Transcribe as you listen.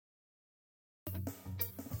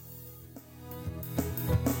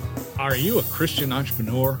Are you a Christian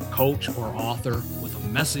entrepreneur, coach, or author with a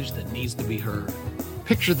message that needs to be heard?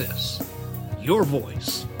 Picture this: your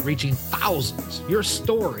voice reaching thousands, your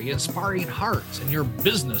story inspiring hearts, and your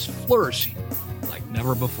business flourishing like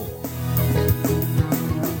never before.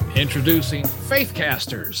 Introducing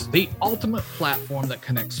Faithcasters, the ultimate platform that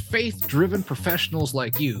connects faith-driven professionals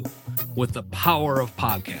like you with the power of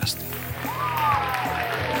podcasting.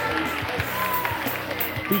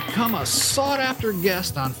 Become a sought-after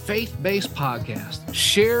guest on faith-based podcasts.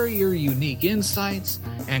 Share your unique insights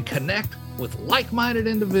and connect with like-minded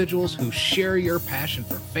individuals who share your passion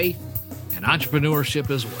for faith and entrepreneurship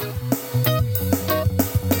as well.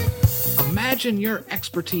 Imagine your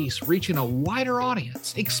expertise reaching a wider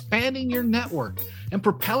audience, expanding your network, and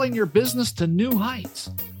propelling your business to new heights.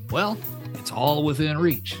 Well, it's all within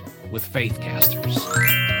reach with Faithcasters.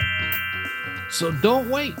 So don't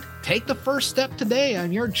wait. Take the first step today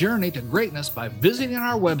on your journey to greatness by visiting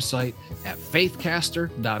our website at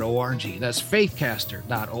faithcaster.org. That's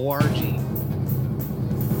faithcaster.org.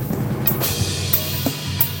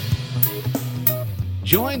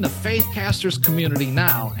 Join the Faithcasters community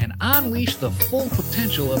now and unleash the full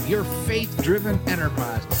potential of your faith-driven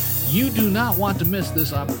enterprise. You do not want to miss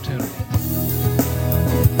this opportunity.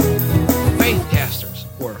 Faithcasters,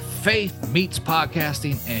 where faith meets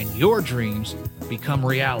podcasting and your dreams become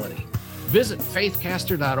reality. Visit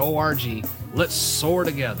faithcaster.org. Let's soar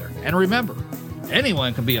together. And remember,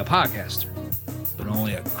 anyone can be a podcaster, but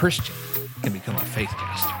only a Christian can become a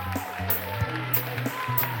faithcaster.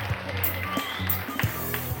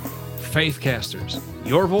 Faithcasters,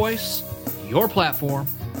 your voice, your platform,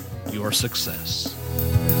 your success.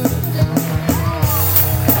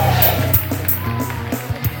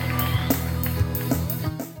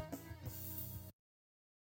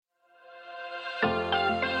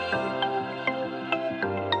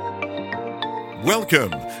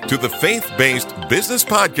 Welcome to the Faith-Based Business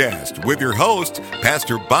Podcast with your host,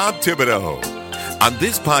 Pastor Bob Thibodeau. On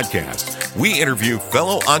this podcast, we interview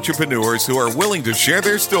fellow entrepreneurs who are willing to share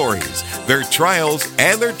their stories, their trials,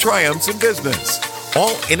 and their triumphs in business,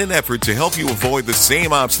 all in an effort to help you avoid the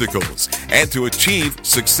same obstacles and to achieve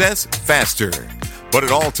success faster. But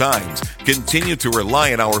at all times, continue to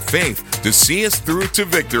rely on our faith to see us through to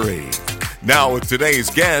victory. Now with today's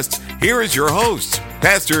guest, here is your host,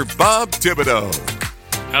 Pastor Bob Thibodeau.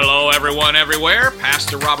 Hello, everyone, everywhere.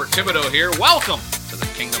 Pastor Robert Thibodeau here. Welcome to the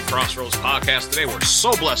Kingdom Crossroads podcast. Today, we're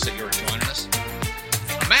so blessed that you're joining us.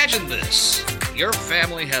 Imagine this. Your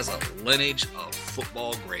family has a lineage of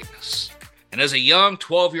football greatness. And as a young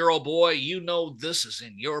 12-year-old boy, you know this is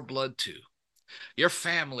in your blood too. Your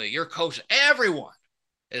family, your coach, everyone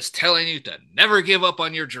is telling you to never give up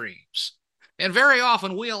on your dreams. And very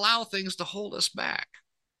often, we allow things to hold us back.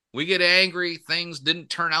 We get angry, things didn't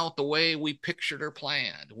turn out the way we pictured or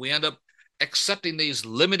planned. We end up accepting these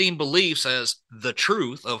limiting beliefs as the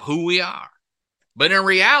truth of who we are. But in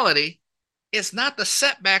reality, it's not the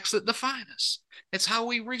setbacks that define us. It's how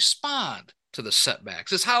we respond to the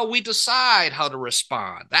setbacks. It's how we decide how to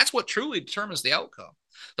respond. That's what truly determines the outcome.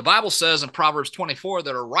 The Bible says in Proverbs 24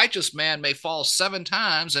 that a righteous man may fall 7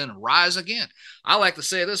 times and rise again. I like to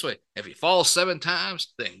say it this way: if he falls 7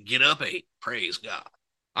 times, then get up 8. Praise God.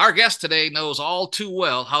 Our guest today knows all too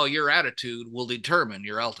well how your attitude will determine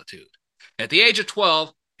your altitude. At the age of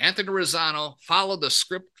 12, Anthony Razzano followed the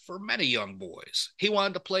script for many young boys. He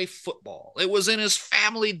wanted to play football. It was in his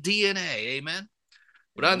family DNA, amen?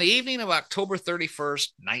 But on the evening of October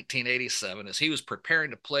 31st, 1987, as he was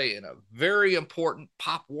preparing to play in a very important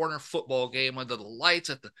Pop Warner football game under the lights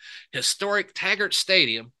at the historic Taggart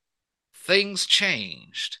Stadium, things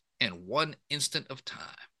changed in one instant of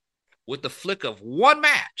time. With the flick of one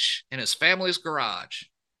match in his family's garage,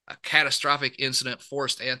 a catastrophic incident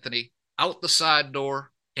forced Anthony out the side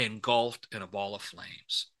door, engulfed in a ball of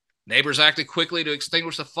flames. Neighbors acted quickly to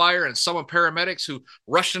extinguish the fire and summoned paramedics who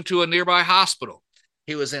rushed him to a nearby hospital.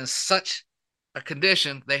 He was in such a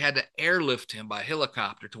condition, they had to airlift him by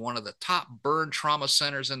helicopter to one of the top burn trauma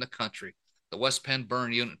centers in the country, the West Penn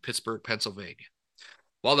Burn Unit in Pittsburgh, Pennsylvania.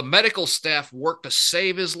 While the medical staff worked to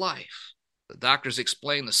save his life, the doctors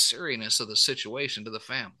explained the seriousness of the situation to the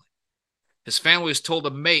family. His family was told to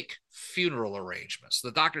make funeral arrangements.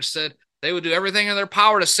 The doctors said they would do everything in their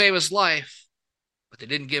power to save his life, but they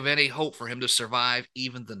didn't give any hope for him to survive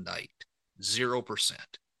even the night. 0%.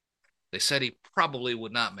 They said he probably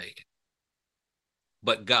would not make it.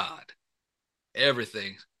 But God,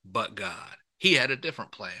 everything but God. He had a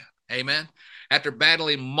different plan. Amen. After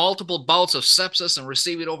battling multiple bouts of sepsis and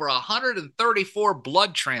receiving over 134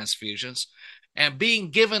 blood transfusions and being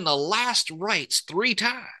given the last rites 3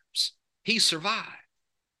 times, he survived.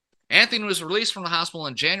 Anthony was released from the hospital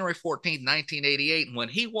on January 14th, 1988. And when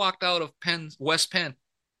he walked out of West Penn,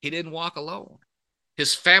 he didn't walk alone.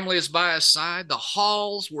 His family is by his side. The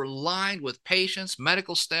halls were lined with patients,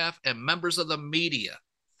 medical staff, and members of the media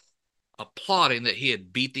applauding that he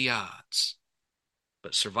had beat the odds.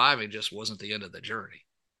 But surviving just wasn't the end of the journey.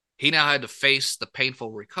 He now had to face the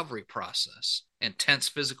painful recovery process, intense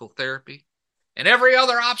physical therapy, and every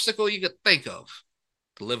other obstacle you could think of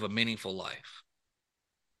to live a meaningful life.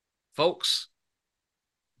 Folks,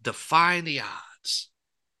 defying the odds,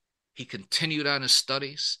 he continued on his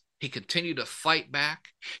studies. He continued to fight back.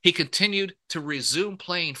 He continued to resume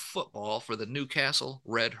playing football for the Newcastle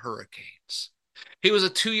Red Hurricanes. He was a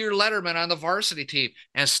 2-year letterman on the varsity team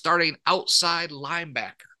and starting outside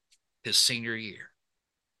linebacker his senior year.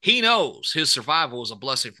 He knows his survival was a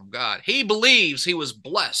blessing from God. He believes he was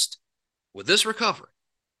blessed with this recovery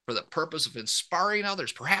for the purpose of inspiring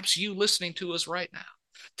others, perhaps you listening to us right now,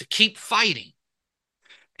 to keep fighting.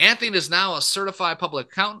 Anthony is now a certified public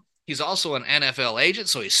accountant. He's also an NFL agent,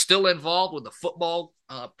 so he's still involved with the football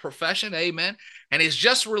profession. Amen. And he's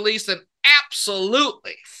just released an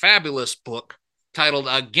absolutely fabulous book titled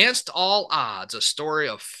Against All Odds, a story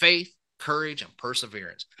of faith, courage, and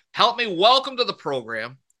perseverance. Help me welcome to the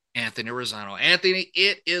program, Anthony Razzano. Anthony,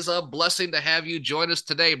 it is a blessing to have you join us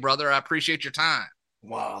today, brother. I appreciate your time.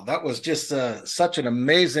 Wow, that was just such an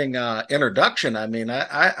amazing introduction. I mean,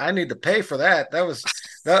 I need to pay for that. That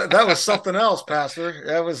was something else, Pastor.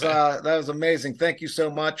 That was amazing. Thank you so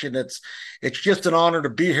much, and it's just an honor to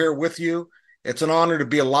be here with you. It's an honor to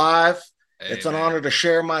be alive. Amen. It's an honor to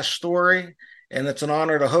share my story, and it's an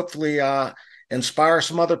honor to hopefully inspire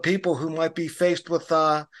some other people who might be faced with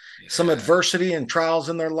some adversity and trials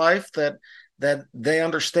in their life that they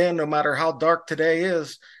understand no matter how dark today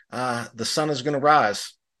is. The sun is going to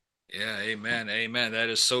rise. Yeah, amen. Amen. That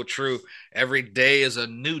is so true. Every day is a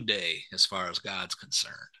new day as far as God's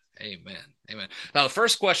concerned. Amen. Amen. Now, the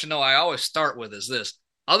first question, though, I always start with is this.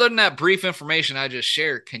 Other than that brief information I just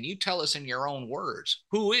shared, can you tell us in your own words,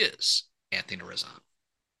 who is Anthony Razzano?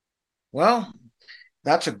 Well,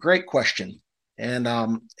 that's a great question. And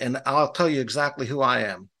I'll tell you exactly who I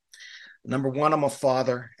am. Number one, I'm a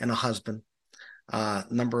father and a husband.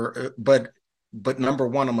 But number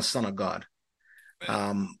one, I'm a son of God.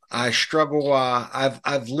 I struggle.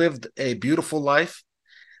 I've lived a beautiful life,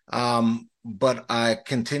 but I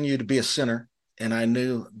continue to be a sinner. And I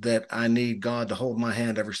knew that I need God to hold my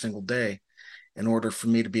hand every single day in order for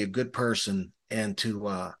me to be a good person and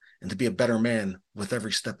to be a better man with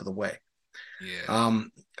every step of the way. Yeah.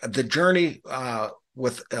 The journey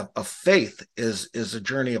with a faith is a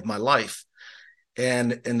journey of my life.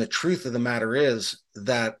 And the truth of the matter is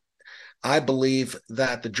that I believe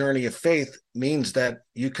that the journey of faith means that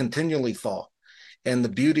you continually fall. And the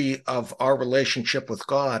beauty of our relationship with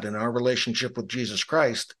God and our relationship with Jesus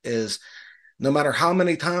Christ is no matter how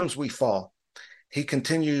many times we fall, he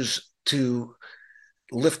continues to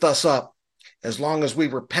lift us up. As long as we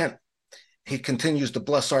repent, he continues to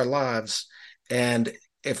bless our lives. And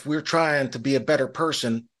if we're trying to be a better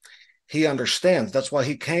person, he understands. That's why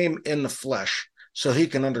he came in the flesh, so he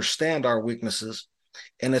can understand our weaknesses.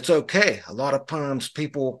 And it's okay. A lot of times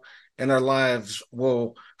people in their lives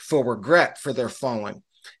will feel regret for their falling.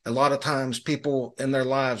 A lot of times people in their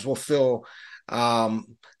lives will feel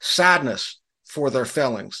sadness for their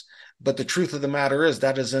failings. But the truth of the matter is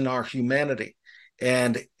that is in our humanity.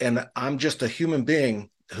 And I'm just a human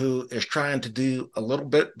being who is trying to do a little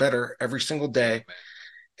bit better every single day.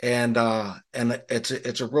 And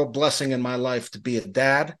it's a real blessing in my life to be a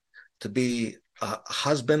dad, to be a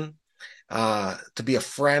husband, to be a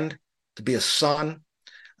friend, to be a son,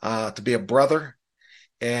 to be a brother,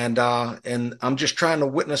 and I'm just trying to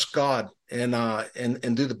witness God and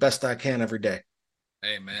do the best I can every day.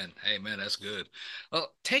 Amen. Amen. That's good.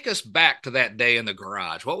 Well, take us back to that day in the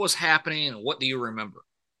garage. What was happening, and what do you remember?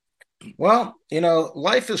 Well,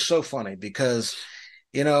 life is so funny because,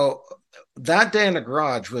 that day in the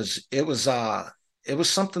garage was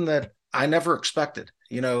something that I never expected.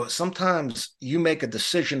 Sometimes you make a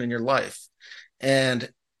decision in your life,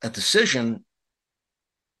 and a decision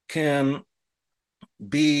can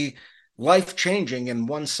be life-changing in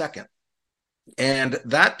 1 second. And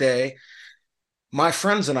that day, my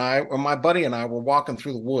friends and I, or my buddy and I, were walking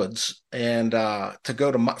through the woods and to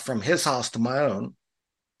go from his house to my own.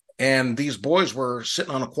 And these boys were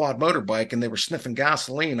sitting on a quad motorbike, and they were sniffing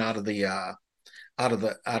gasoline out of the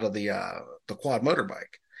quad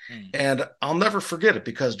motorbike. And I'll never forget it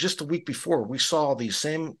because just a week before we saw these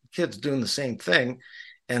same kids doing the same thing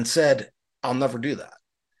and said, I'll never do that.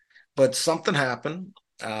 But something happened.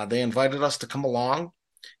 They invited us to come along,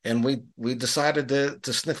 and we decided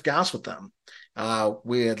to sniff gas with them.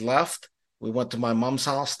 We had left. We went to my mom's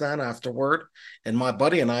house then afterward, and my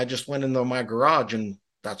buddy and I just went into my garage, and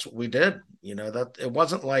that's what we did. That it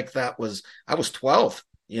wasn't like that was I was 12.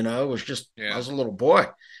 It was just I Yeah. was a little boy.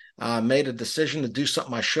 Made a decision to do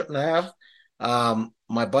something I shouldn't have.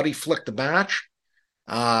 My buddy flicked the match.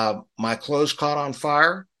 My clothes caught on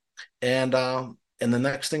fire, and the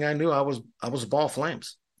next thing I knew, I was a ball of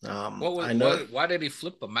flames. What was I know, why did he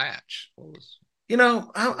flip the match? What I'm was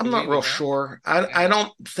not even real happening? sure. I Yeah.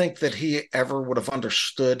 don't think that he ever would have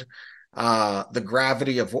understood the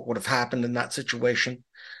gravity of what would have happened in that situation.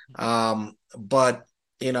 But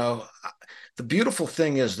you know, the beautiful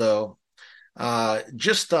thing is though,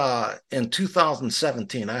 just in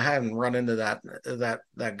 2017, I hadn't run into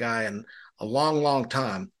that guy in a long, long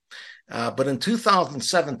time. But in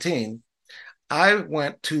 2017, I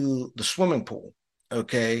went to the swimming pool,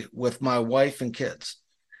 okay, with my wife and kids.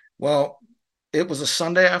 Well, it was a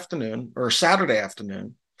Sunday afternoon or a Saturday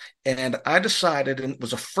afternoon, and I decided, and it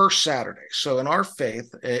was a first Saturday. So in our faith,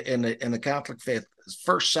 in the Catholic faith,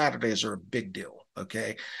 first Saturdays are a big deal,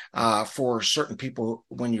 okay, for certain people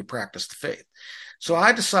when you practice the faith. So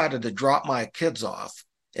I decided to drop my kids off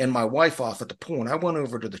and my wife off at the pool, and I went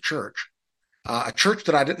over to the church, a church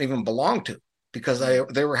that I didn't even belong to because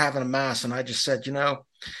they were having a mass, and I just said,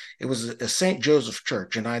 it was a St. Joseph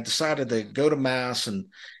church, and I decided to go to mass, and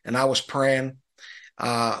I was praying,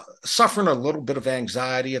 suffering a little bit of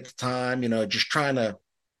anxiety at the time, just trying to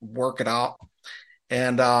work it out.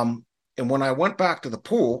 And when I went back to the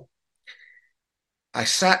pool, I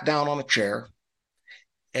sat down on a chair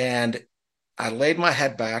and I laid my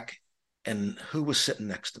head back, and who was sitting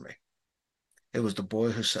next to me? It was the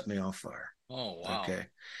boy who set me on fire. Oh wow. Okay.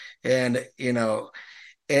 And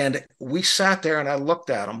and we sat there and I looked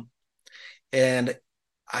at him and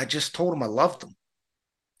I just told him I loved him.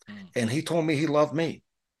 Mm. And he told me he loved me.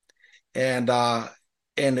 And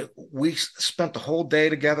we spent the whole day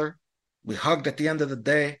together. We hugged at the end of the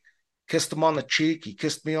day, kissed him on the cheek. He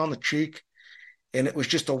kissed me on the cheek. And it was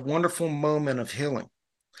just a wonderful moment of healing.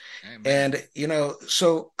 Amen. And,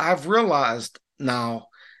 so I've realized now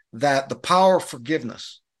that the power of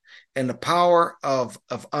forgiveness and the power of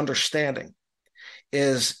understanding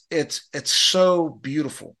it's so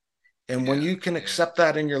beautiful. And when Yeah, you can it accept is.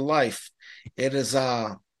 that in your life, it is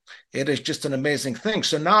it is just an amazing thing.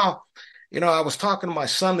 So now, I was talking to my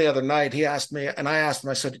son the other night. He asked me, and I asked him,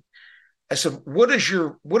 I said, what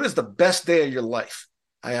is the best day of your life?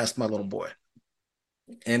 I asked my little Mm. boy.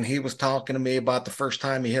 And he was talking to me about the first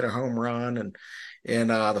time he hit a home run and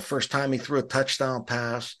the first time he threw a touchdown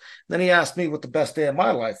pass. Then he asked me what the best day of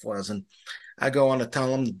my life was, and I go on to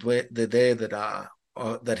tell him the day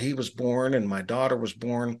that he was born and my daughter was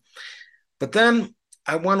born. But then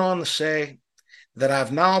I went on to say that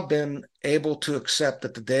I've now been able to accept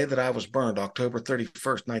that the day that I was burned, October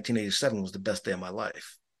 31st, 1987, was the best day of my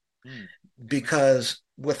life. Mm. Amen. Because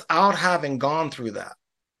without having gone through that,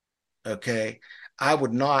 okay, I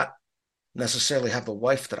would not necessarily have the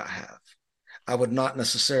wife that I have. I would not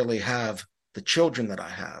necessarily have the children that I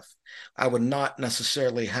have. I would not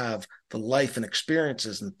necessarily have the life and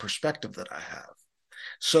experiences and perspective that I have.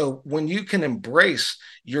 So when you can embrace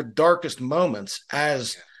your darkest moments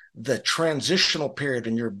as Yeah. the transitional period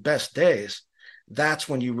in your best days, that's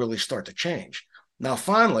when you really start to change. Now,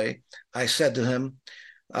 finally, I said to him,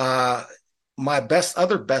 uh, my best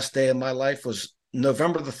day in my life was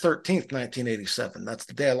November the 13th, 1987. That's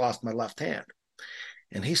the day I lost my left hand.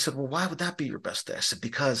 And he said, well, why would that be your best day? I said,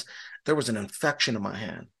 because there was an infection in my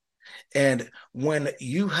hand. And when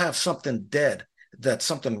you have something dead, that's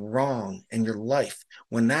something wrong in your life,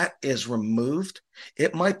 when that is removed,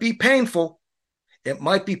 it might be painful. It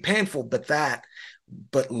might be painful, but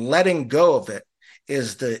letting go of it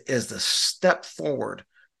is the step forward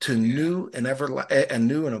to Yeah. a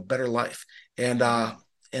new and a better life. And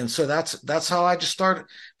Amen. so that's how I just started.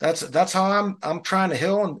 That's how I'm trying to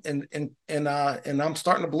heal and I'm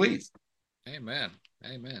starting to believe. Amen.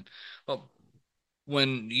 Amen. Well,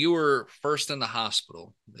 when you were first in the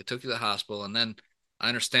hospital, they took you to the hospital, and then I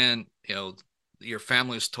understand, your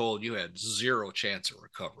family was told you had zero chance of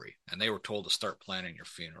recovery, and they were told to start planning your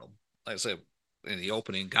funeral. Like I said in the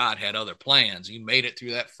opening, God had other plans. You made it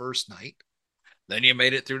through that first night, then you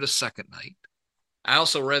made it through the second night. I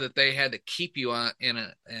also read that they had to keep you in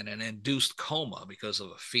an induced coma because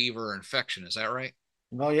of a fever or infection. Is that right?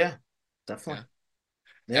 Oh yeah, Yeah. definitely.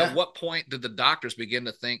 At Yeah. what point did the doctors begin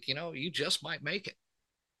to think, you just might make it?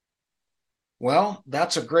 Well,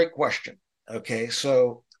 that's a great question. Okay,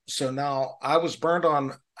 so now I was burned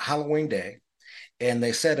on Halloween Day, And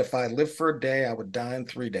they said if I lived for a day, I would die in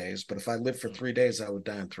 3 days. But if I lived for 3 days, I would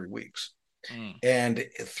die in 3 weeks. Mm. And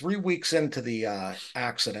 3 weeks into the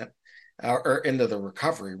accident, or into the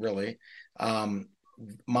recovery, really, um,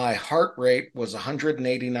 my heart rate was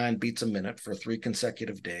 189 beats a minute for 3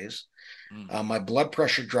 consecutive days. Mm. My blood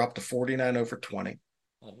pressure dropped to 49 over 20.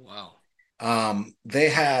 Oh, wow. They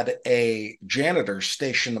had a janitor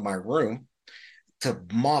stationed in my room to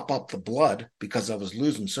mop up the blood because I was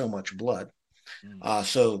losing so much blood. Mm.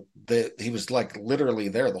 So he was like literally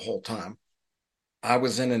there the whole time. I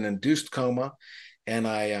was in an induced coma, and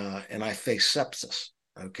I faced sepsis,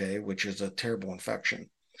 okay, which is a terrible infection.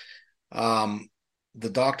 Um, the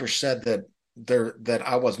doctor said that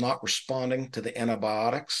I was not responding to the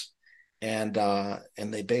antibiotics, and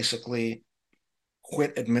they basically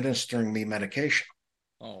quit administering me medication.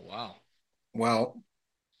 Oh, wow. Well,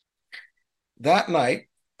 that night,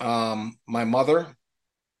 my mother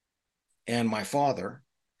and my father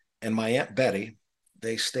and my Aunt Betty,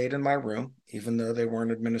 they stayed in my room, even though they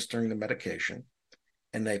weren't administering the medication,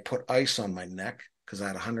 and they put ice on my neck because I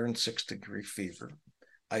had 106-degree fever,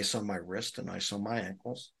 ice on my wrist and ice on my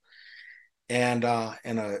ankles, and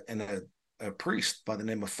a priest by the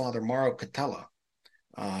name of Father Mauro Catella.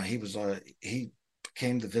 He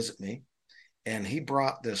came to visit me, and he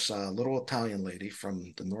brought this little Italian lady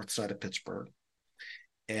from the north side of Pittsburgh,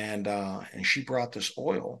 and she brought this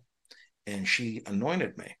oil, and she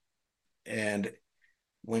anointed me. And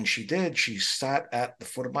when she did, she sat at the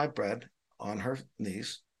foot of my bed on her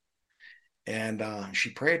knees, and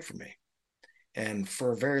she prayed for me, and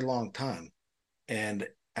for a very long time. And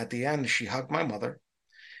at the end, she hugged my mother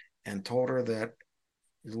and told her that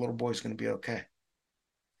the little boy's going to be okay.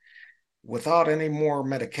 Without any more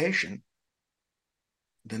medication,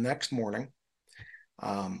 the next morning,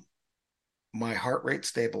 um, my heart rate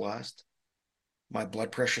stabilized, my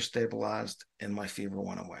blood pressure stabilized, and my fever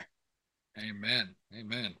went away. Amen.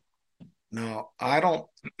 Amen. Now, I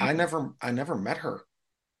never met her.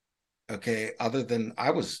 Okay, other than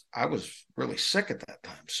I was really sick at that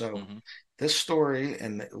time. So Mm-hmm. this story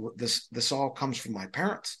and this all comes from my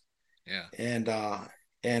parents, Yeah.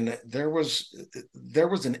 and there was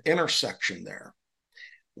an intersection there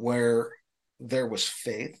where there was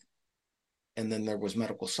faith, and then there was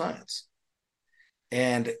medical science.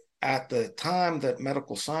 And at the time that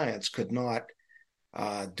medical science could not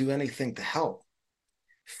do anything to help,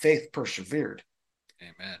 faith persevered,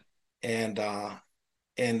 Amen. and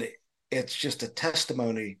and it's just a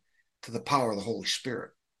testimony to the power of the Holy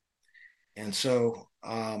Spirit. And so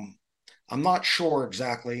I'm not sure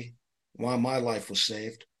exactly why my life was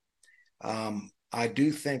saved. I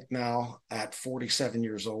do think now, at 47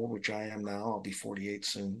 years old, which I am now, I'll be 48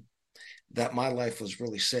 soon, that my life was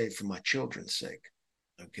really saved for my children's sake.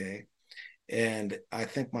 Okay. And I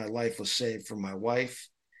think my life was saved for my wife,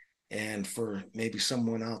 and for maybe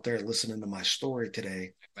someone out there listening to my story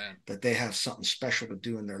today, Amen. that they have something special to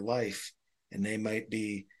do in their life, and they might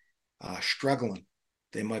be struggling.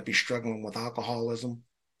 They might be struggling with alcoholism.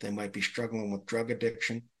 They might be struggling with drug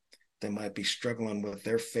addiction. They might be struggling with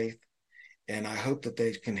their faith. And I hope that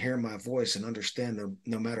they can hear my voice and understand that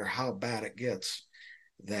no matter how bad it gets,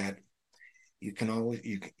 that you can always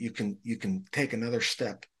you can take another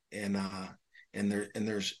step, and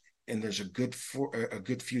there's a good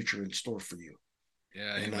future in store for you.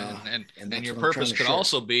 Yeah, And amen. and And that's your what I'm trying purpose to could share.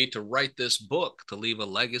 also be to write this book, to leave a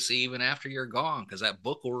legacy even after you're gone, because that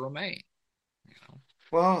book will remain. You know.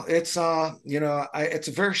 Well, it's it's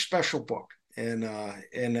a very special book, and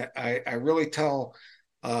I really tell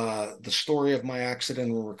the story of my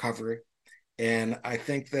accident and recovery, and I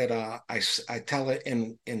think that I tell it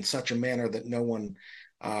in such a manner that no one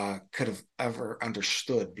could have ever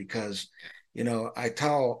understood, because I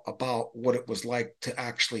tell about what it was like to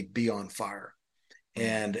actually be on fire,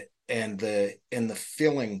 Mm. and the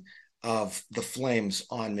feeling of the flames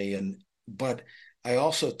on me, but I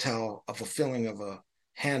also tell of a feeling of a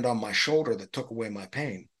hand on my shoulder that took away my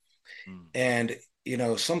pain. Mm. And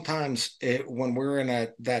sometimes when we're in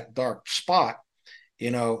that dark spot,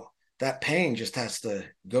 you know that pain just has to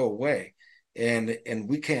go away, and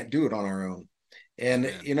we can't do it on our own. And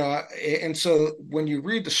Amen. and so when you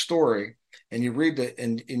read the story, and you read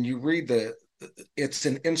the it's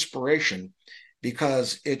an inspiration,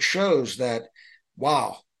 because it shows that,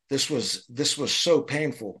 wow, this was so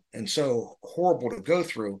painful and so horrible to go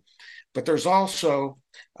through. But there's also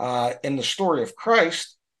in the story of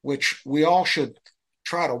Christ, which we all should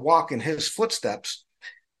try to walk in his footsteps.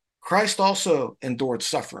 Christ also endured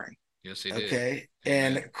suffering. Yes, he did. Okay.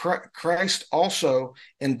 Amen. And Christ also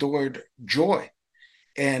endured joy.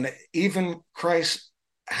 And even Christ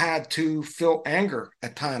had to feel anger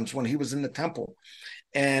at times when he was in the temple.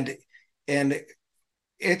 And and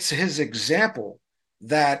it's his example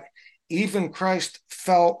that even Christ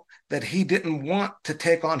felt that he didn't want to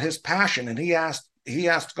take on his passion. And he asked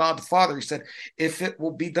God the Father, he said, if it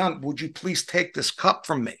will be done, would you please take this cup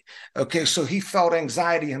from me? Okay, so he felt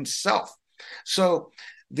anxiety himself. So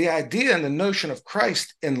the idea and the notion of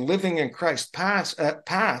Christ and living in Christ's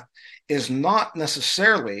path is not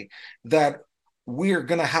necessarily that we're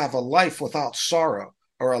going to have a life without sorrow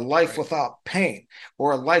or a life without pain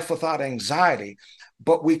or a life without anxiety,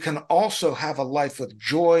 but we can also have a life with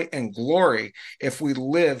joy and glory if we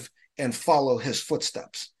live and follow his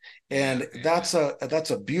footsteps. And that's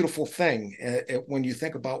a beautiful thing when you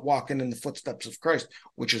think about walking in the footsteps of Christ,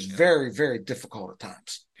 which is very, very difficult at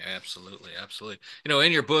times. Absolutely, absolutely.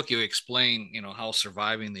 In your book, you explain, how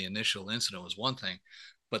surviving the initial incident was one thing,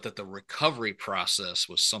 but that the recovery process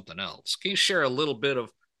was something else. Can you share a little bit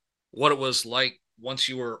of what it was like once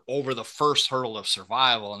you were over the first hurdle of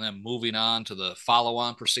survival and then moving on to the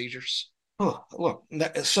follow-on procedures? Oh, look,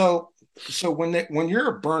 so when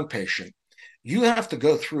you're a burn patient, you have to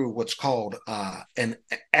go through what's called an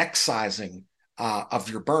excising of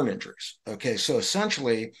your burn injuries. Okay, so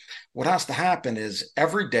essentially, what has to happen is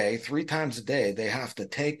every day, 3 times a day, they have to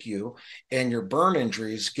take you, and your burn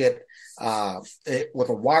injuries get with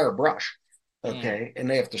a wire brush. Okay, and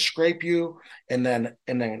they have to scrape you and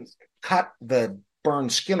then cut the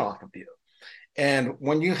burned skin off of you. And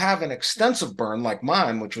when you have an extensive burn like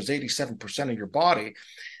mine, which was 87% of your body,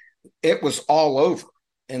 it was all over.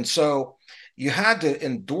 And so you had to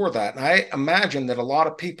endure that. And I imagine that a lot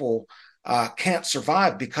of people can't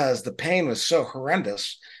survive because the pain was so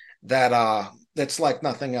horrendous that it's like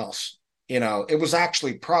nothing else. It was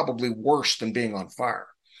actually probably worse than being on fire.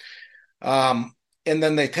 And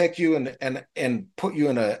then they take you and put you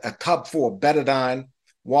in a tub full of betadine,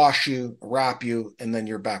 wash you, wrap you, and then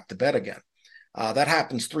you're back to bed again. That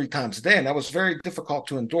happens 3 times a day, and that was very difficult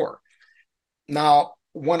to endure. Now,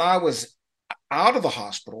 when I was out of the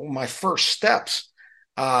hospital, my first steps,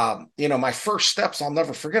 I'll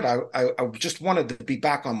never forget. I just wanted to be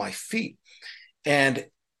back on my feet, and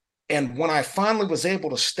when I finally was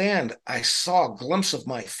able to stand, I saw a glimpse of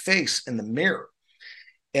my face in the mirror,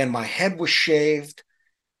 and my head was shaved,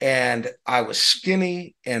 and I was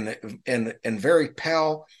skinny and very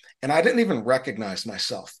pale, and I didn't even recognize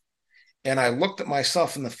myself. And I looked at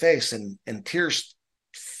myself in the face, and tears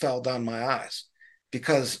fell down my eyes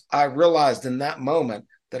because I realized in that moment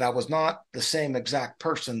that I was not the same exact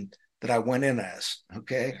person that I went in as.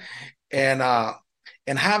 Okay. And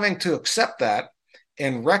having to accept that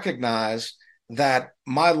and recognize that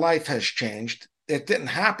my life has changed, it didn't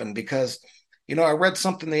happen because, I read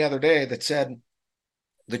something the other day that said,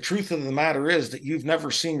 the truth of the matter is that you've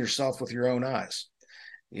never seen yourself with your own eyes.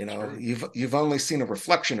 You've only seen a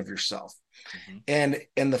reflection of yourself. And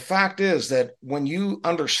the fact is that when you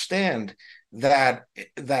understand that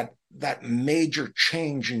major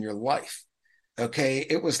change in your life, okay,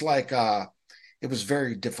 it was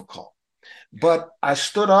very difficult. But I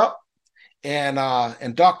stood up,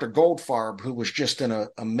 and Dr. Goldfarb, who was just an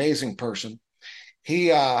amazing person,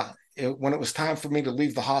 when it was time for me to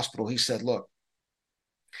leave the hospital, he said, look,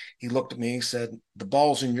 he looked at me, he said, the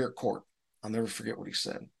ball's in your court. I'll never forget what he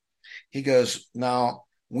said. He goes, now,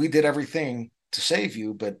 we did everything to save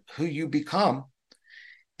you, but who you become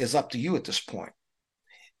is up to you at this point.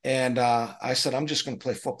 And I said, I'm just going to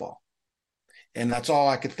play football. And that's all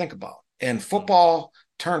I could think about. And football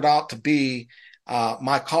turned out to be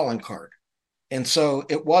my calling card. And so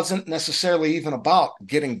it wasn't necessarily even about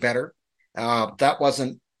getting better. That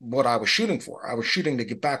wasn't what I was shooting for. I was shooting to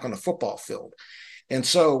get back on the football field. And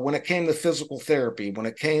so when it came to physical therapy, when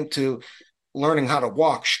it came to learning how to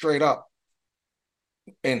walk straight up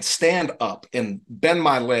and stand up and bend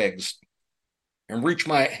my legs and reach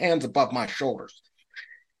my hands above my shoulders,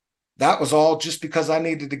 that was all just because I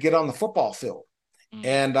needed to get on the football field.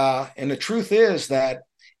 And the truth is that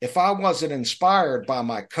if I wasn't inspired by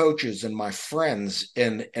my coaches and my friends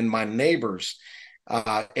and my neighbors,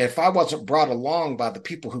 if I wasn't brought along by the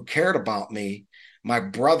people who cared about me, my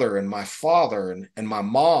brother and my father and my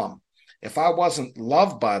mom, if I wasn't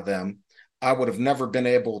loved by them, I would have never been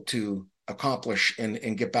able to accomplish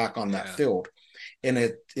and get back on that field. And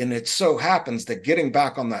it so happens that getting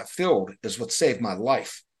back on that field is what saved my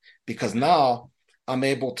life, because now I'm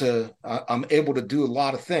able to do a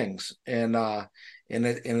lot of things, and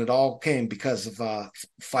it all came because of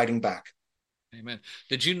fighting back. Amen.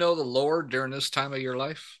 Did you know the Lord during this time of your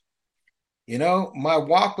life? My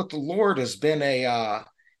walk with the Lord has been a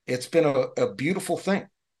beautiful thing.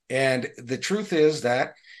 And the truth is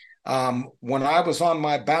that When I was on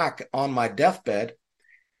my back on my deathbed,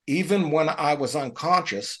 even when I was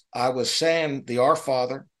unconscious, I was saying the Our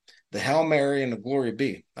Father, the Hail Mary, and the Glory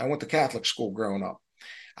Be. I went to Catholic school growing up.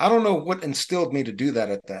 I don't know what instilled me to do that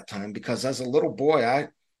at that time, because as a little boy, I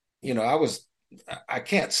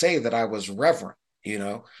can't say that I was reverent,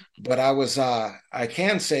 but I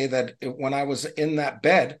can say that when I was in that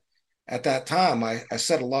bed at that time, I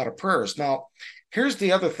said a lot of prayers. Now, here's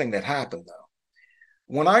the other thing that happened though.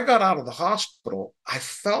 When I got out of the hospital, I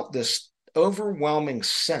felt this overwhelming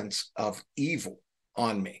sense of evil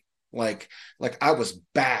on me. Like I was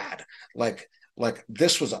bad. Like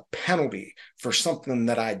this was a penalty for something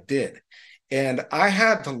that I did. And I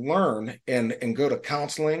had to learn and go to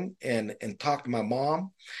counseling and talk to my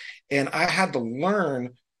mom. And I had to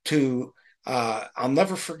learn to I'll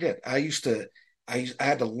never forget. I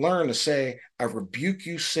had to learn to say, I rebuke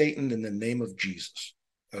you, Satan, in the name of Jesus.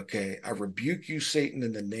 Okay. I rebuke you, Satan,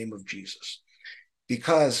 in the name of Jesus.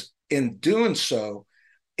 Because in doing so,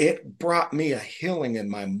 it brought me a healing in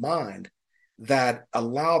my mind that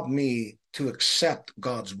allowed me to accept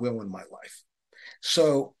God's will in my life.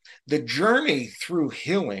 So the journey through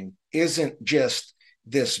healing isn't just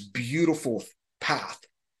this beautiful path.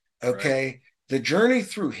 Okay. Right. The journey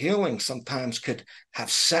through healing sometimes could have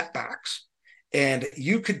setbacks, and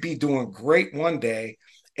you could be doing great one day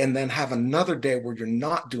and then have another day where you're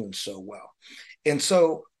not doing so well. And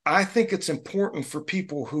so I think it's important for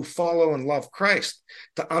people who follow and love Christ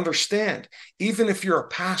to understand, even if you're a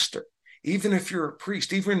pastor, even if you're a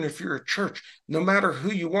priest, even if you're a church, no matter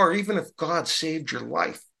who you are, even if God saved your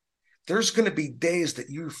life, there's going to be days that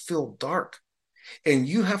you feel dark. And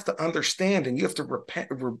you have to understand, and you have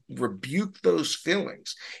to rebuke those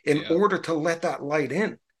feelings in order to let that light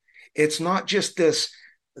in. It's not just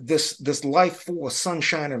this life full of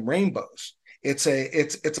sunshine and rainbows. It's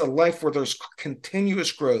a life where there's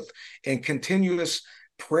continuous growth and continuous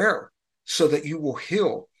prayer so that you will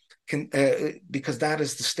heal, because that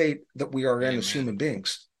is the state that we are in as human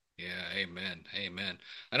beings. Yeah, amen.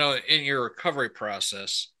 I know in your recovery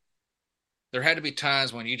process, there had to be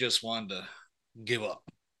times when you just wanted to give up.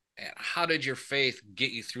 And how did your faith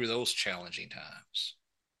get you through those challenging times?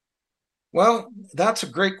 Well, that's a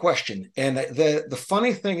great question. And the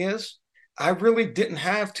funny thing is, I really didn't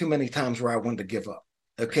have too many times where I wanted to give up.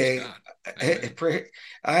 Okay.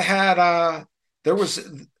 I had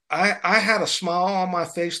I had a smile on my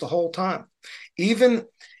face the whole time. Even,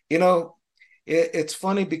 it's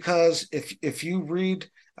funny because if you read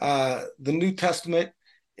the New Testament,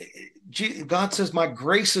 God says, my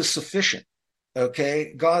grace is sufficient.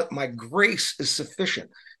 Okay. God, my grace is sufficient.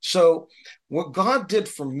 So what God did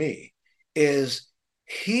for me is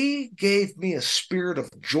he gave me a spirit of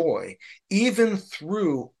joy, even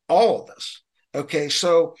through all of this. Okay.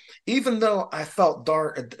 So even though I felt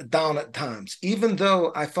down at times, even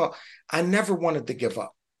though I never wanted to give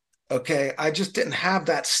up. Okay. I just didn't have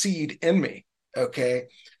that seed in me. Okay.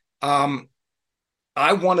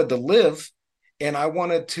 I wanted to live, and I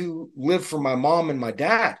wanted to live for my mom and my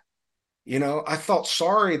dad. I felt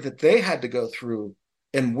sorry that they had to go through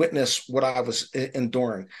and witness what I was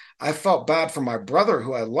enduring. I felt bad for my brother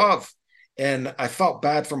who I love, and I felt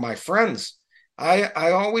bad for my friends.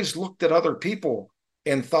 I always looked at other people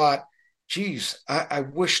and thought, geez, I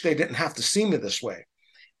wish they didn't have to see me this way.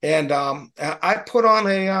 And I put on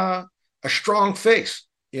a strong face,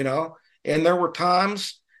 and there were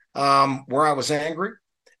times where I was angry,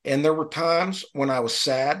 and there were times when I was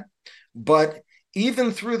sad. But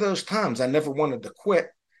even through those times, I never wanted to quit.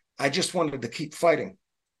 I just wanted to keep fighting.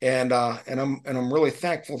 And I'm really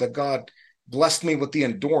thankful that God blessed me with the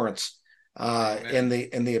endurance and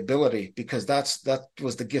the ability, because that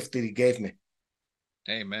was the gift that he gave me.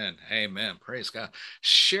 Amen. Praise God.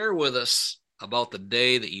 Share with us about the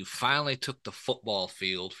day that you finally took the football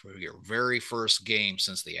field for your very first game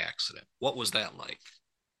since the accident. What was that like?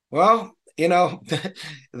 Well,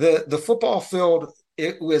 the football field,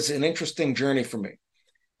 it was an interesting journey for me.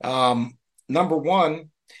 Number one,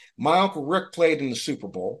 my Uncle Rick played in the Super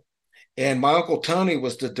Bowl, and my Uncle Tony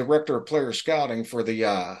was the director of player scouting for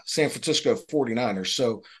the San Francisco 49ers.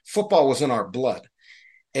 So football was in our blood.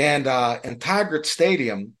 And Taggart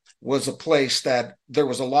Stadium was a place that there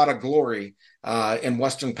was a lot of glory in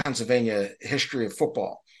Western Pennsylvania history of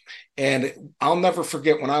football. And I'll never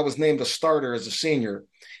forget when I was named a starter as a senior,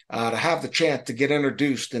 to have the chance to get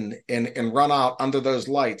introduced and run out under those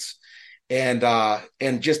lights, and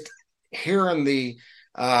just hearing the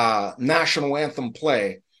national anthem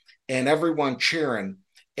play and everyone cheering,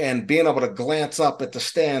 and being able to glance up at the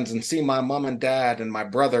stands and see my mom and dad and my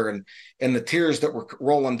brother and the tears that were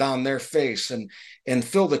rolling down their face, and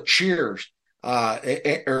feel the cheers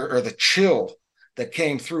or the chill that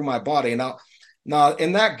came through my body. Now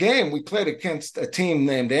in that game, we played against a team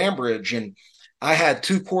named Ambridge, and I had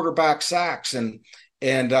two quarterback sacks, and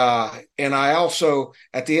I also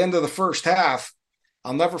at the end of the first half,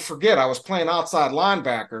 I'll never forget. I was playing outside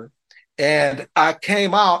linebacker, and I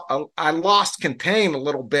came out. I lost contain a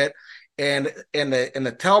little bit, and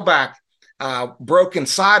the tailback broke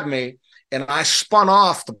inside me, and I spun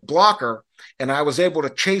off the blocker, and I was able to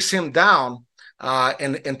chase him down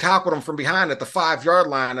and tackled him from behind at the 5 yard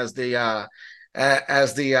line as the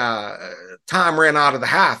time ran out of the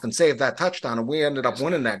half and saved that touchdown, and we ended up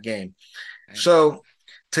winning that game. So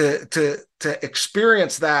to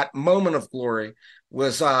experience that moment of glory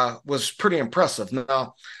was pretty impressive.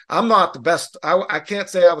 Now, I'm not the best. I can't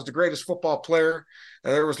say I was the greatest football player.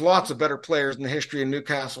 There was lots of better players in the history of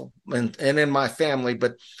Newcastle and in my family,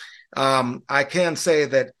 but I can say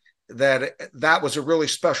that was a really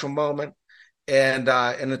special moment, and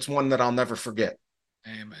it's one that I'll never forget.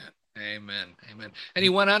 Amen. Amen. Amen. And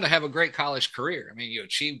you went on to have a great college career. I mean, you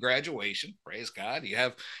achieved graduation. Praise God. You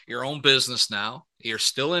have your own business now. You're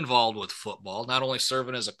still involved with football, not only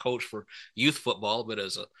serving as a coach for youth football, but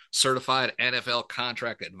as a certified NFL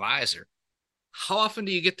contract advisor. How often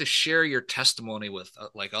do you get to share your testimony with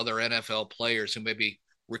like other NFL players who may be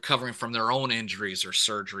recovering from their own injuries or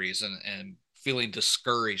surgeries and feeling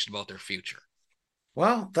discouraged about their future?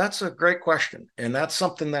 Well, that's a great question, and that's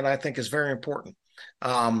something that I think is very important.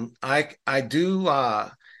 I do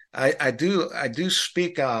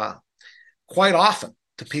speak quite often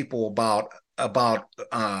to people about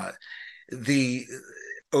the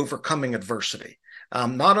overcoming adversity.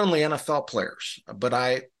 Not only NFL players, but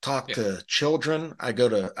I talk to children. I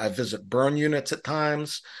visit burn units at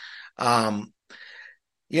times. Um,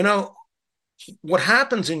 you know, what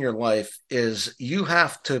happens in your life is you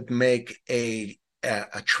have to make a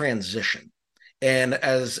transition. And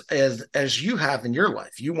as you have in your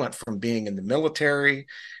life, you went from being in the military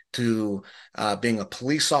to being a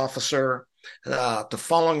police officer to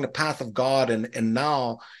following the path of God, and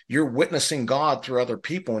now you're witnessing God through other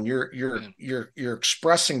people, and you're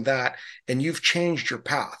expressing that, and you've changed your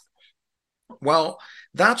path. Well,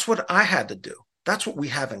 that's what I had to do. That's what we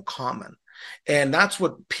have in common, and that's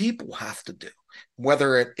what people have to do,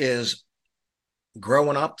 whether it is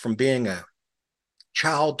growing up from being a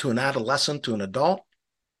child to an adolescent to an adult,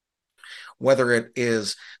 whether it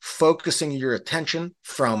is focusing your attention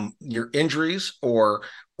from your injuries or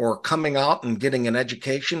coming out and getting an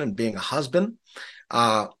education and being a husband,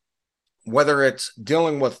 whether it's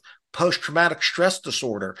dealing with post-traumatic stress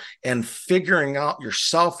disorder and figuring out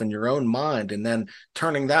yourself in your own mind and then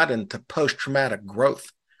turning that into post-traumatic growth.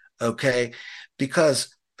 Okay,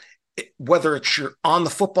 because whether it's you're on the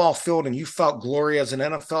football field and you felt glory as an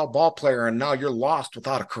NFL ball player and now you're lost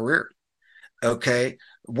without a career. Okay.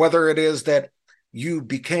 Whether it is that you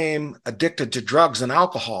became addicted to drugs and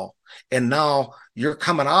alcohol and now you're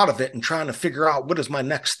coming out of it and trying to figure out what is my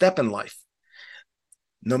next step in life.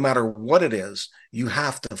 No matter what it is, you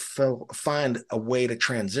have to find a way to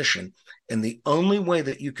transition. And the only way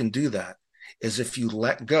that you can do that is if you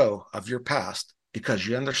let go of your past, because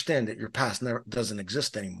you understand that your past doesn't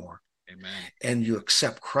exist anymore. Amen. And you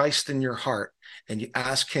accept Christ in your heart and you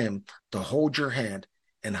ask him to hold your hand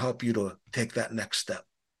and help you to take that next step.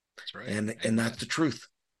 That's right. And that's the truth.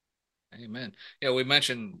 Amen. Yeah, we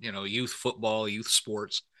mentioned, youth football, youth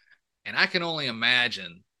sports, and I can only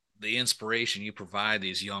imagine the inspiration you provide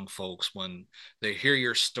these young folks when they hear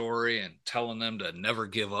your story and telling them to never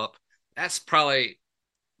give up. That's probably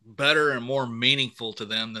better and more meaningful to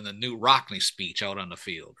them than the new Rockney speech out on the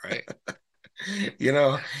field, right?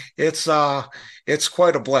 It's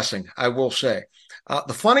quite a blessing, I will say.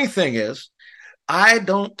 The funny thing is, I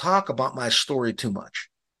don't talk about my story too much,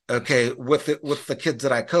 okay, with the kids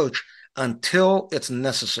that I coach until it's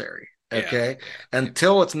necessary. Okay.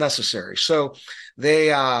 Until it's necessary. So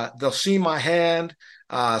they'll see my hand.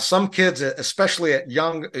 Some kids, especially at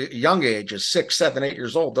young ages, 6, 7, 8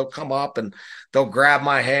 years old, they'll come up and they'll grab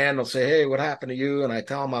my hand. They'll say, "Hey, what happened to you?" And I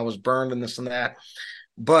tell them I was burned and this and that.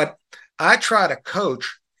 But I try to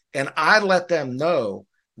coach, and I let them know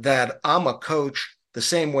that I'm a coach the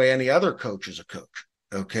same way any other coach is a coach.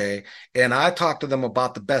 Okay. And I talk to them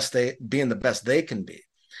about being the best they can be.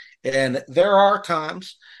 And there are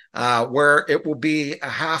times where it will be a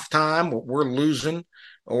halftime, we're losing,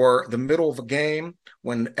 or the middle of a game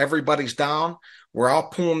when everybody's down, where I'll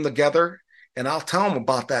pull them together and I'll tell them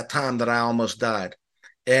about that time that I almost died.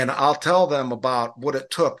 And I'll tell them about what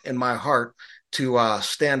it took in my heart to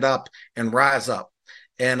stand up and rise up.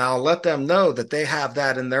 And I'll let them know that they have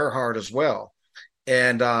that in their heart as well.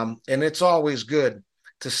 And it's always good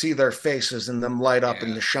to see their faces and them light up and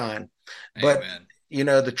Yeah. to shine. But,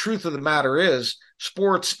 Amen. the truth of the matter is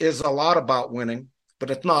sports is a lot about winning, but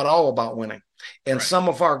it's not all about winning. And Right. some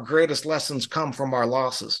of our greatest lessons come from our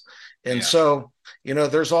losses. And Yeah. so,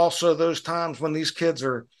 there's also those times when these kids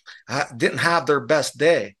didn't have their best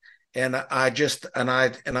day. And I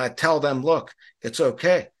tell them, look, it's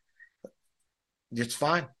okay. It's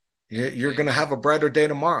fine. You're going to Amen. have a brighter day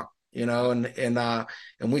tomorrow, Yep.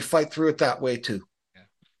 and we fight through it that way too. Yeah.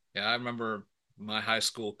 Yeah. I remember my high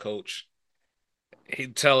school coach.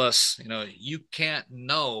 He'd tell us, you can't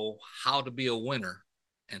know how to be a winner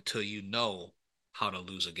until you know how to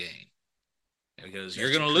lose a game because you're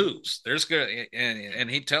That's going the to truth. lose. There's going and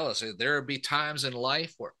he'd tell us there will be times in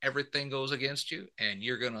life where everything goes against you and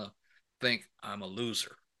you're going to think I'm a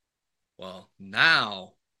loser. Well,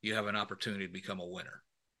 now you have an opportunity to become a winner.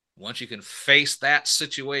 Once you can face that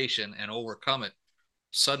situation and overcome it,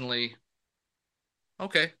 suddenly,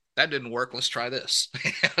 okay, that didn't work. Let's try this.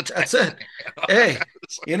 That's it. Hey,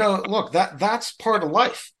 look, that's part of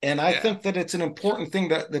life. And I Yeah. think that it's an important thing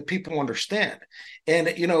that people understand. And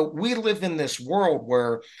we live in this world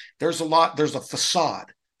where there's a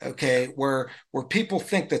facade, Yeah. okay, where people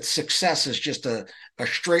think that success is just a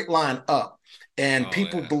straight line up. And Oh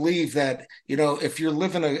people yeah. believe that, if you're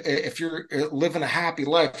living a happy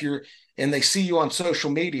life, and they see you on social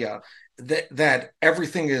media, that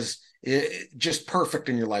everything is just perfect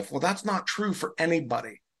in your life. Well, that's not true for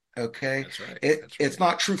anybody. Okay. That's right. That's It's right.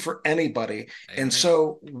 not true for anybody. And Amen.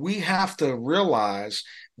 so we have to realize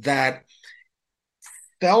that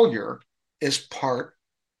failure is part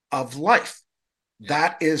of life. Yep.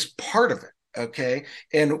 That is part of it. Okay.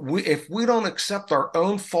 And if we don't accept our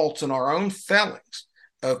own faults and our own failings,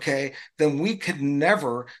 okay, then we could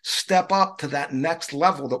never step up to that next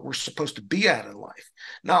level that we're supposed to be at in life.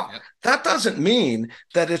 Now, Yep. that doesn't mean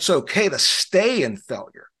that it's okay to stay in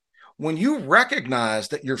failure. When you recognize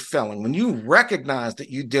that you're failing, when you recognize that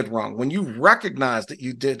you did wrong, when you recognize that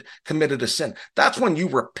you did committed a sin, that's when you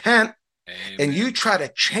repent and you Amen. try to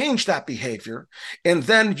change that behavior, and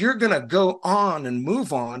then you're going to go on and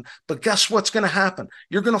move on. But guess what's going to happen?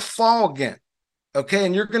 You're going to fall again. Okay.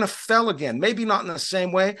 And you're going to fail again, maybe not in the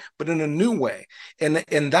same way, but in a new way. And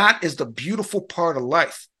that is the beautiful part of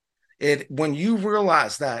life. When you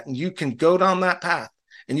realize that and you can go down that path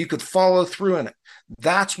and you could follow through in it,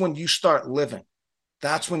 that's when you start living.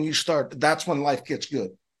 Yep. That's when life gets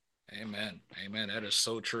good. Amen. Amen. That is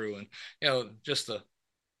so true. And just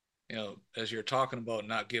as you're talking about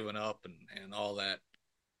not giving up and all that,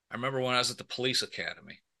 I remember when I was at the police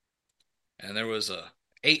academy and there was a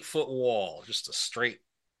 8 foot wall, just a straight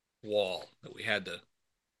wall that we had to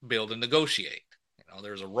build and negotiate.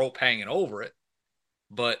 There was a rope hanging over it,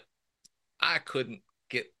 but I couldn't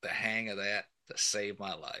get the hang of that to save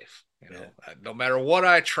my life. Yeah. No matter what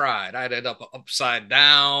I tried, I'd end up upside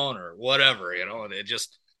down or whatever, and it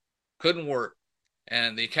just couldn't work.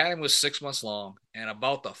 And the academy was 6 months long. And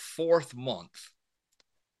about the fourth month,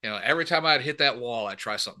 every time I'd hit that wall, I'd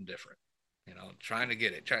try something different, trying to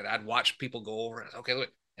get it. I'd watch people go over and okay,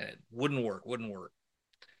 look, and it wouldn't work.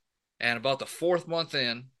 And about the fourth month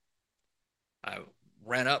in, I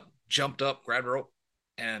ran up, jumped up, grabbed a rope,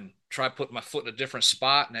 and tried putting my foot in a different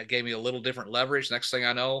spot, and that gave me a little different leverage. Next thing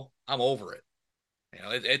I know, I'm over it.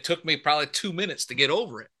 It took me probably 2 minutes to get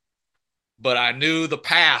over it, but I knew the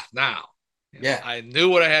path now. Yeah. I knew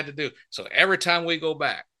what I had to do. So every time we go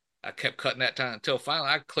back, I kept cutting that time until finally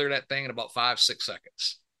I cleared that thing in about 5, 6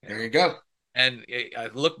 seconds. There you go. And I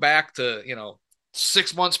look back to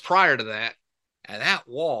 6 months prior to that, and that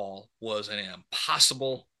wall was an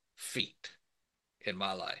impossible feat in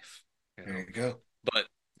my life. There you go. But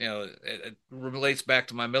it relates back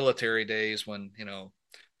to my military days when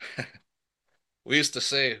we used to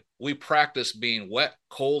say we practice being wet,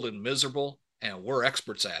 cold, and miserable, and we're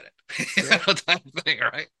experts at it. Yeah. Type of thing,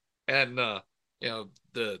 right? And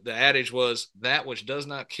the adage was that which does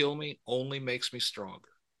not kill me only makes me stronger.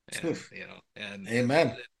 And and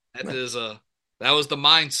Amen. that is that was the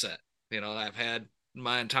mindset I've had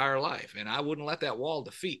my entire life, and I wouldn't let that wall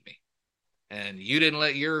defeat me. And you didn't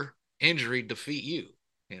let your injury defeat you.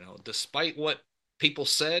 Despite what people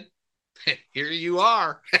said, here you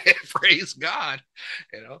are. Praise God.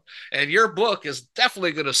 And your book is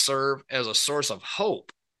definitely going to serve as a source of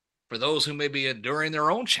hope for those who may be enduring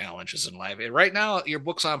their own challenges in life. And right now, your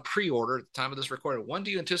book's on pre-order at the time of this recording. When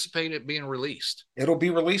do you anticipate it being released? It'll be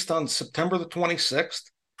released on September the 26th.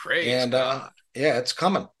 Praise And God. yeah, it's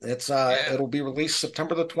coming. It'll be released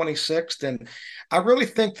September the 26th. And I really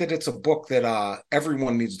think that it's a book that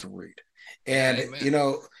everyone needs to read. Yeah, And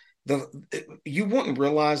amen. you wouldn't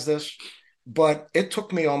realize this, but it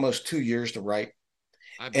took me almost 2 years to write.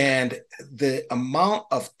 I bet. And the amount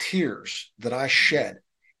of tears that I shed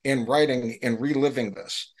in writing and reliving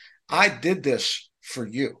this, I Yeah. did this for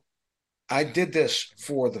you. I Yeah. did this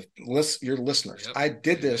for your listeners. Yep. I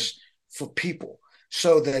did Amen. this for people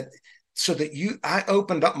so that I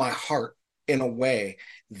opened up my heart in a way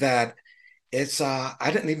that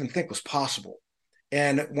I didn't even think was possible.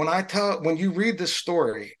 And when you read this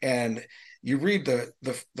story and you read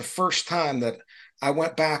the first time that I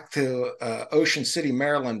went back to Ocean City,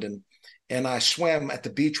 Maryland, and I swam at the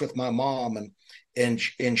beach with my mom, and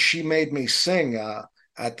she made me sing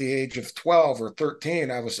at the age of 12 or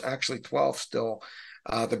 13. I was actually 12 still.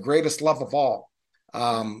 The greatest love of all,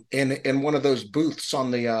 in one of those booths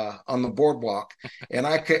on the boardwalk, and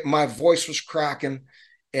my voice was cracking,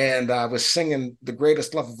 and I was singing the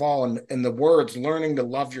greatest love of all, and the words, learning to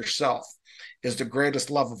love yourself is the greatest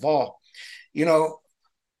love of all. You know,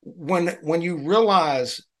 when you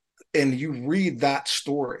realize and you read that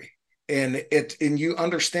story, and you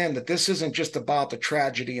understand that this isn't just about the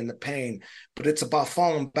tragedy and the pain, but it's about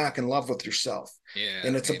falling back in love with yourself, Yeah.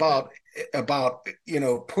 and it's Amen. about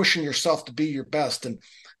pushing yourself to be your best. And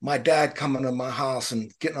my dad coming to my house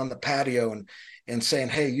and getting on the patio and saying,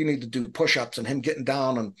 hey, you need to do push-ups, and him getting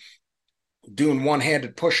down and doing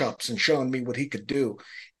one-handed push-ups and showing me what he could do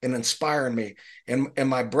and inspiring me, and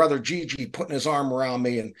my brother Gigi putting his arm around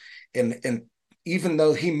me, and even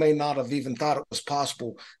though he may not have even thought it was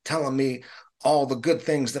possible, telling me all the good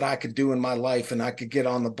things that I could do in my life and I could get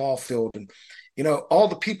on the ball field, and all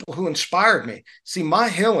the people who inspired me. See, my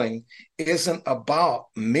healing isn't about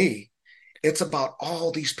me, it's about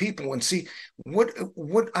all these people. And see, what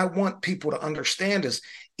I want people to understand is,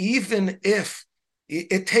 even if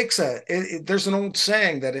it takes there's an old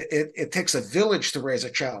saying that it takes a village to raise a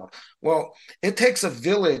child. Well, it takes a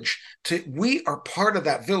village we are part of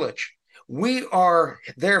that village. We are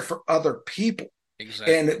there for other people.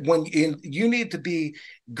 Exactly. And you need to be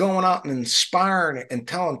going out and inspiring and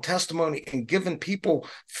telling testimony and giving people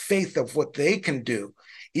faith of what they can do,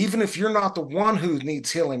 even if you're not the one who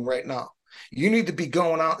needs healing right now. You need to be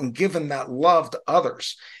going out and giving that love to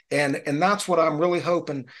others, and that's what I'm really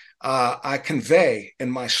hoping I convey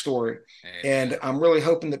in my story. Amen. And I'm really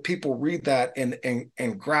hoping that people read that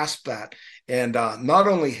and grasp that, and not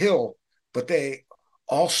only heal, but they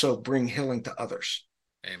also bring healing to others.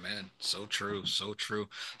 Amen. So true. So true.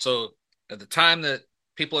 So at the time that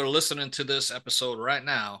people are listening to this episode right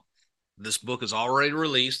now, this book is already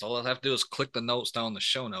released. All I have to do is click the notes down in the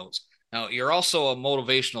show notes. Now, you're also a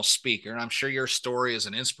motivational speaker, and I'm sure your story is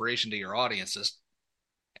an inspiration to your audiences.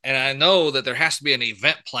 And I know that there has to be an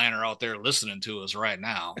event planner out there listening to us right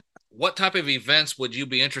now. What type of events would you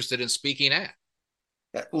be interested in speaking at?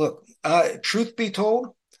 Look, truth be told,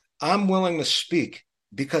 I'm willing to speak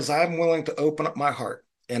because I'm willing to open up my heart.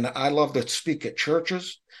 And I love to speak at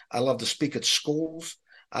churches. I love to speak at schools.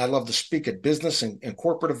 I love to speak at business and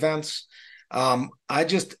corporate events. I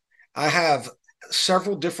just, I have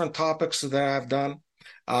several different topics that I've done.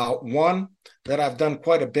 One that I've done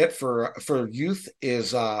quite a bit for youth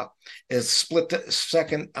is split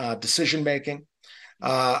second decision making.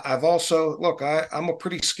 I've also, look, I'm a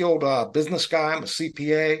pretty skilled business guy. I'm a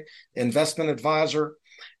CPA, investment advisor,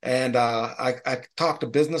 and I talk to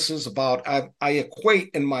businesses about. I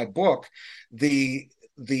equate in my book the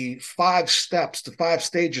 5 steps, the 5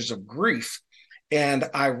 stages of grief, and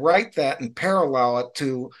I write that and parallel it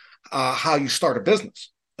to how you start a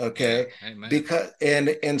business. Yeah. Okay, Amen. because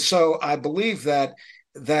and so I believe that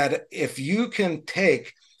if you can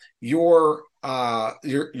take your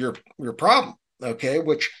problem, okay,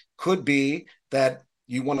 which could be that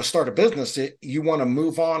you want to start a business, you want to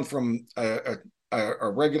move on from a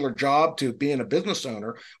regular job to being a business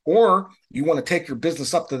owner, or you want to take your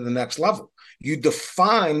business up to the next level. You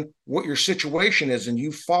define what your situation is and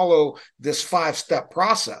you follow this 5 step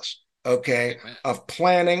process, okay, Amen. of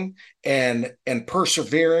planning and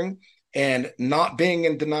persevering and not being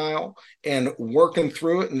in denial and working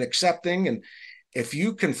through it and accepting. And if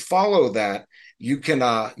you can follow that, you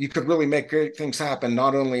could really make great things happen,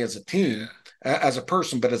 not only as a Yeah. team, as a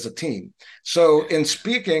person, but as a team. So in Amen.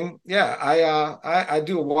 speaking, yeah, I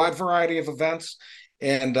do a wide variety of events,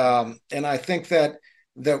 and I think that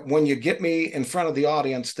when you get me in front of the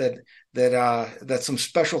audience, that some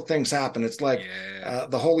special things happen. It's like Yeah.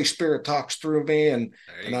 the Holy Spirit talks through me, There and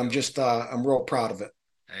you go. I'm real proud of it.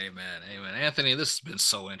 Amen. Amen. Anthony, this has been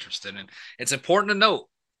so interesting. And it's important to note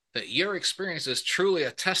that your experience is truly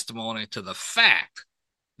a testimony to the fact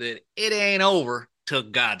that it ain't over till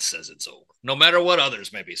God says it's over, no matter what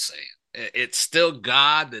others may be saying. It's still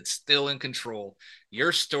God that's still in control.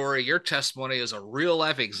 Your story, your testimony is a real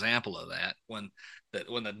life example of that. When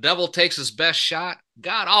the devil takes his best shot,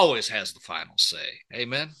 God always has the final say.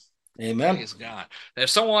 Amen. Amen. Praise God. If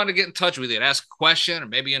someone wanted to get in touch with you and ask a question, or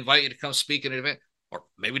maybe invite you to come speak at an event, or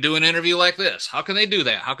maybe do an interview like this, how can they do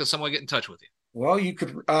that? How can someone get in touch with you? Well, you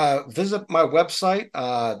could visit my website,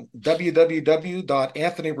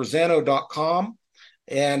 www.anthonyrazzano.com,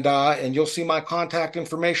 and you'll see my contact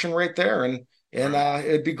information right there. And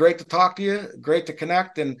it'd be great to talk to you, great to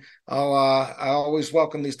connect, and I always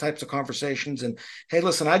welcome these types of conversations. And hey,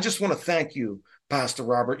 listen, I just want to thank you, Pastor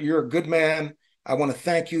Robert. You're a good man. I want to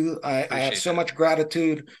thank you. I have so much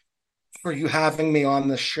gratitude for you having me on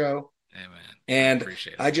this show. Amen. And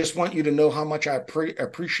I just want you to know how much I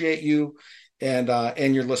appreciate you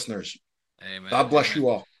and your listeners. Amen. God bless you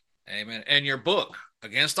all. Amen. And your book,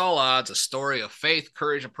 Against All Odds, A Story of Faith,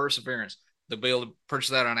 Courage, and Perseverance. They'll be able to purchase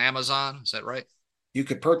that on Amazon. Is that right? You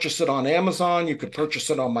could purchase it on Amazon. You could purchase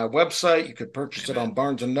it on my website. You could purchase it on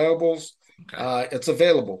Barnes & Nobles. Okay. It's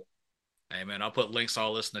available. Amen. I'll put links to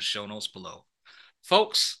all this in the show notes below.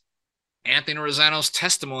 Folks, Anthony Razzano's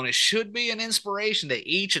testimony should be an inspiration to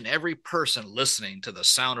each and every person listening to the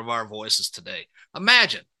sound of our voices today.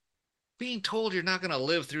 Imagine being told you're not going to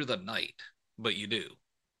live through the night, but you do.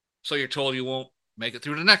 So you're told you won't make it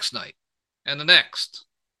through the next night and the next.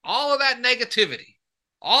 All of that negativity,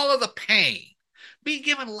 all of the pain, be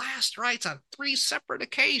given last rites on 3 separate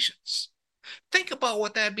occasions. Think about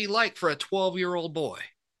what that'd be like for a 12-year-old boy.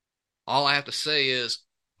 All I have to say is,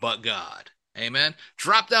 but God. Amen.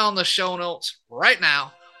 Drop down the show notes right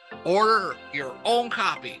now. Order your own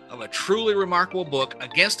copy of a truly remarkable book,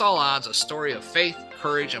 Against All Odds, A Story of Faith,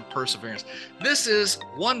 Courage, and Perseverance. This is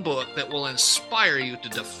one book that will inspire you to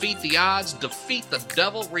defeat the odds, defeat the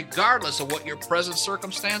devil, regardless of what your present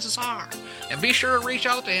circumstances are. And be sure to reach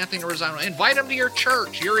out to Anthony Razzano. Invite him to your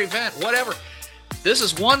church, your event, whatever. This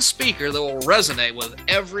is one speaker that will resonate with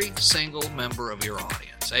every single member of your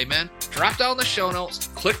audience. Amen. Drop down the show notes.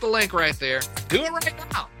 Click the link right there. Do it right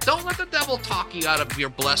now. Don't let the devil talk you out of your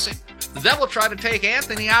blessing. The devil tried to take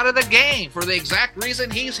Anthony out of the game for the exact reason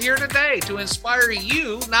he's here today, to inspire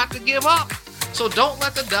you not to give up. So don't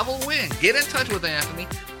let the devil win. Get in touch with Anthony.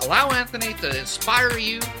 Allow Anthony to inspire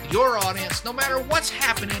you, your audience, no matter what's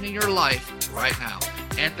happening in your life right now.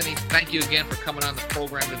 Anthony, thank you again for coming on the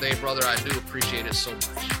program today, brother. I do appreciate it so much.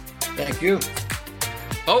 Thank you.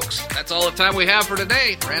 Folks, that's all the time we have for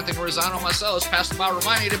today. For Anthony Razzano and myself, it's Pastor Bob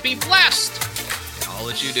reminding you to be blessed in all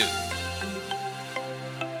that you do.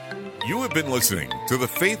 You have been listening to the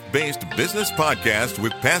Faith-Based Business Podcast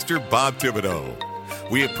with Pastor Bob Thibodeau.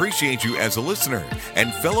 We appreciate you as a listener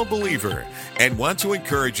and fellow believer and want to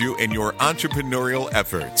encourage you in your entrepreneurial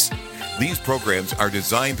efforts. These programs are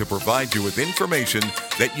designed to provide you with information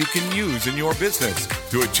that you can use in your business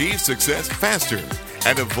to achieve success faster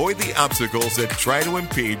and avoid the obstacles that try to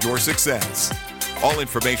impede your success. All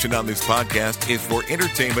information on this podcast is for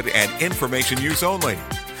entertainment and information use only.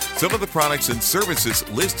 Some of the products and services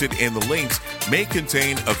listed in the links may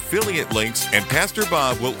contain affiliate links, and Pastor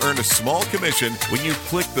Bob will earn a small commission when you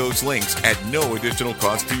click those links at no additional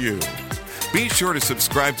cost to you. Be sure to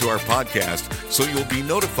subscribe to our podcast so you'll be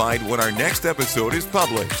notified when our next episode is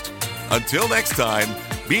published. Until next time,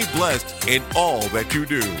 be blessed in all that you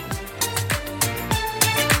do.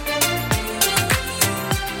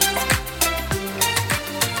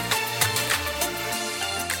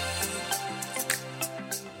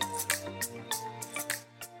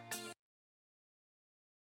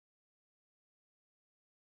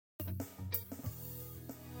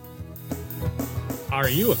 Are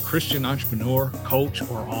you a Christian entrepreneur, coach,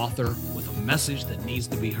 or author with a message that needs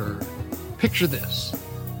to be heard? Picture this: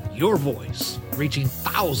 your voice reaching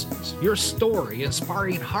thousands, your story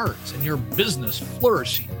inspiring hearts, and your business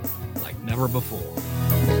flourishing like never before.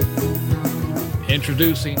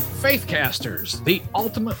 Introducing Faithcasters, the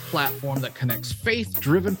ultimate platform that connects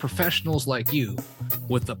faith-driven professionals like you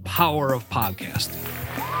with the power of podcasting.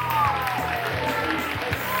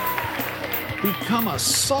 Become a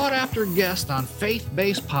sought-after guest on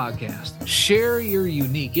Faith-Based Podcast. Share your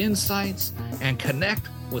unique insights and connect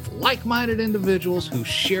with like-minded individuals who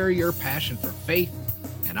share your passion for faith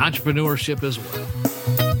and entrepreneurship as well.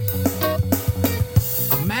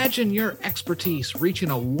 Imagine your expertise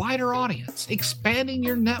reaching a wider audience, expanding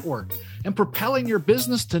your network, and propelling your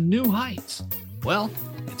business to new heights. Well,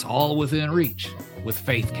 it's all within reach with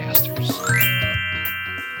Faithcasters.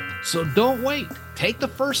 So don't wait. Take the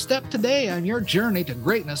first step today on your journey to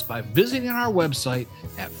greatness by visiting our website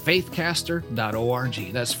at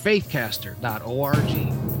faithcaster.org. That's faithcaster.org.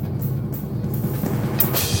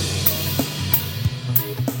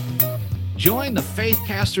 Join the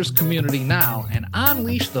Faithcasters community now and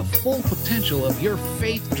unleash the full potential of your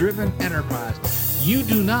faith-driven enterprise. You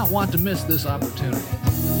do not want to miss this opportunity.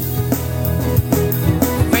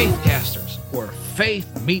 Faithcasters, where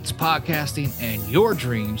faith meets podcasting and your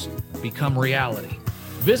dreams become reality.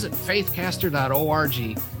 Visit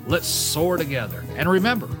faithcaster.org. Let's soar together. And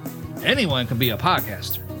remember, anyone can be a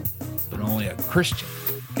podcaster, but only a Christian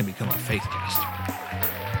can become a faithcaster.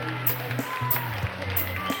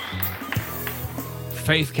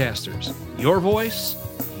 Faithcasters, your voice,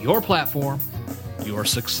 your platform, your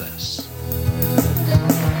success.